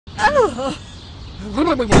Ugh.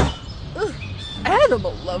 Ugh.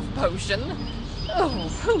 Animal love potion? Oh,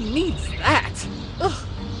 who needs that? Ugh.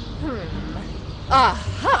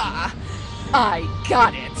 Aha! I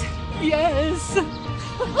got it! Yes!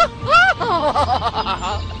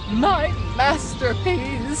 My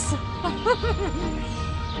masterpiece!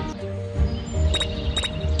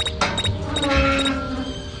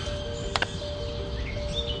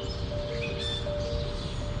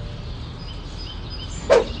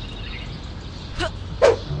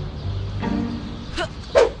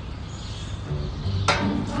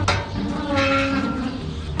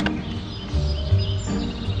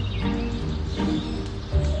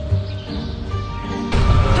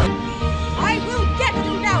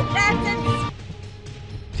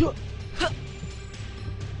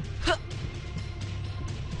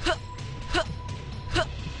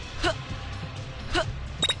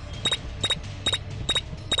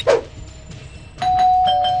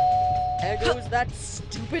 There goes that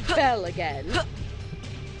stupid bell again.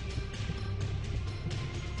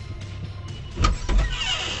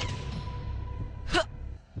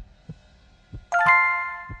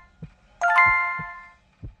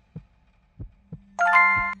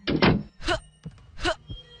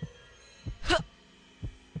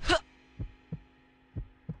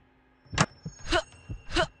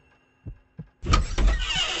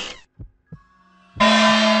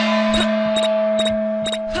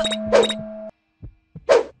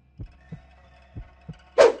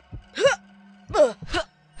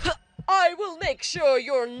 I will make sure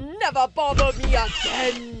you'll never bother me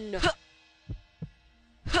again!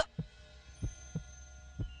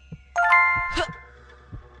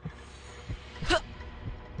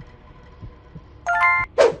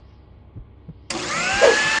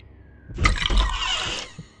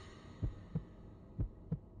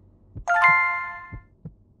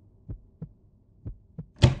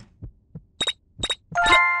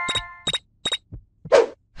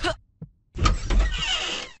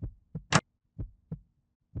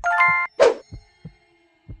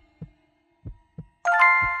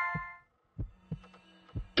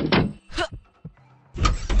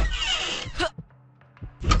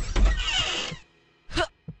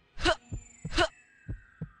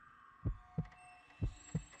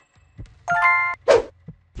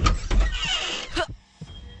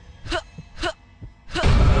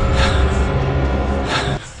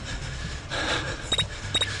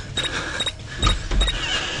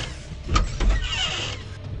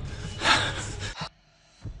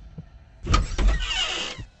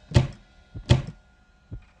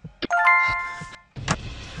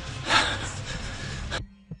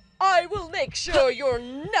 I will make sure you'll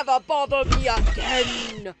never bother me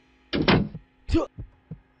again!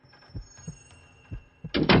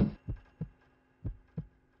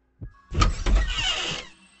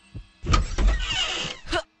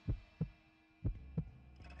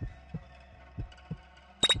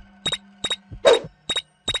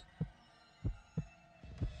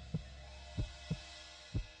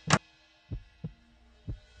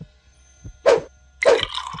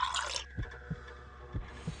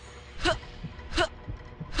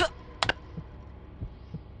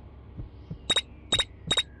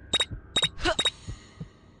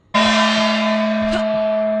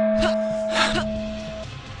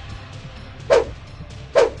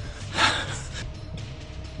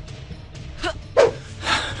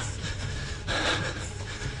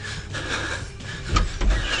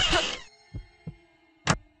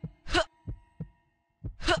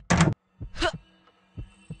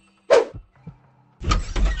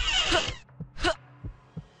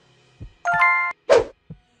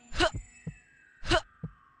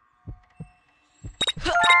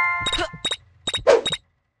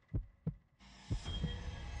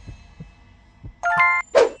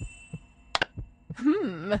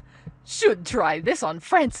 Should try this on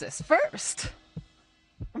Francis first.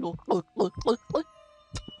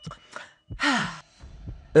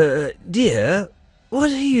 Dear,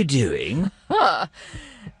 what are you doing? Huh.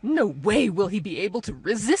 No way will he be able to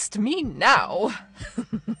resist me now.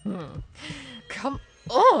 Come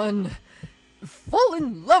on. Fall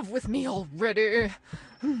in love with me already.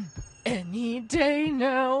 Any day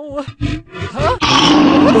now. Huh?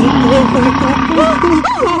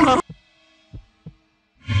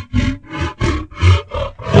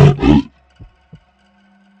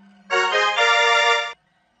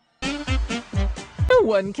 No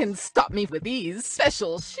one can stop me with these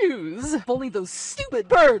special shoes. If only those stupid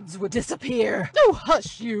birds would disappear. Oh,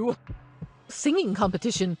 hush you. Singing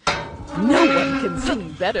competition. No one can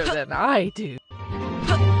sing better than I do.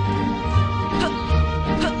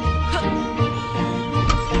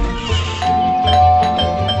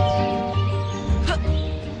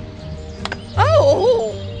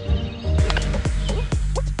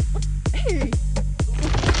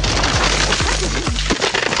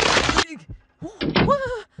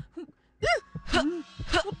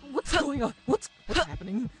 going on? What's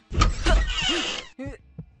happening?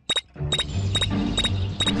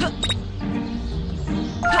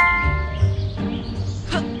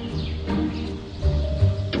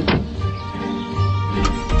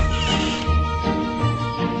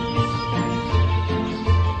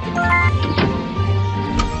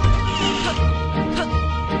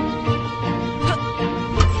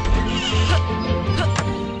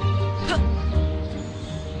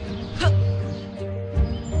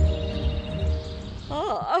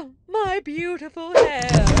 Ah, my beautiful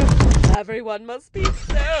hair. Everyone must be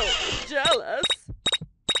so jealous.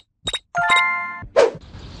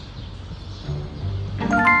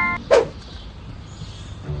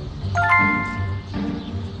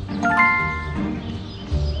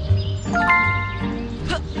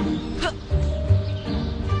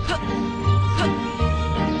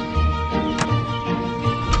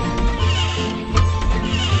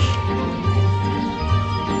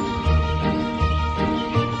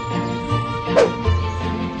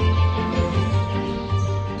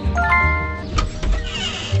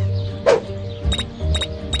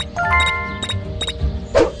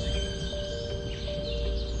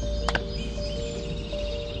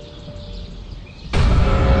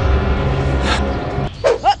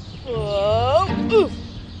 Oof.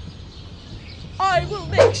 I will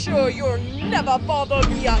make sure you'll never bother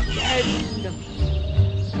me again.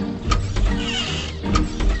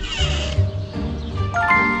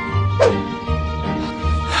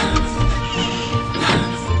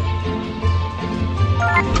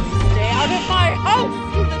 Stay out of my house,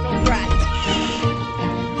 you little brat.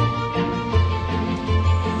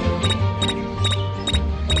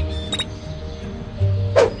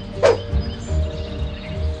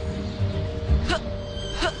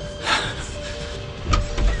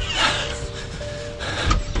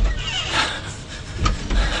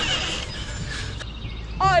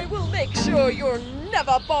 I will make sure you'll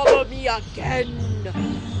never bother me again.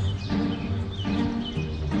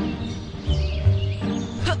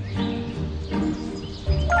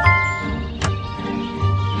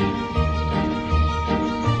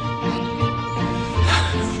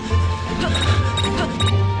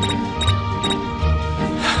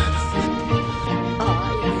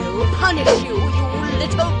 I will punish you, you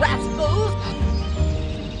little rascals!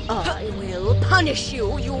 I will punish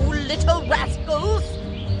you, you little rascals!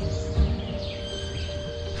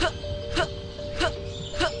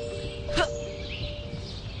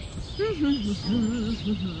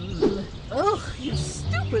 Ugh, you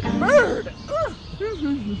stupid bird! Ugh,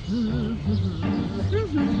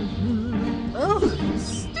 Ugh, you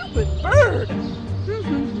stupid bird!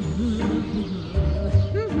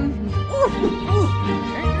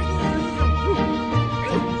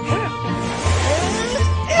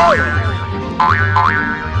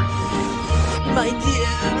 My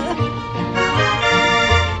dear,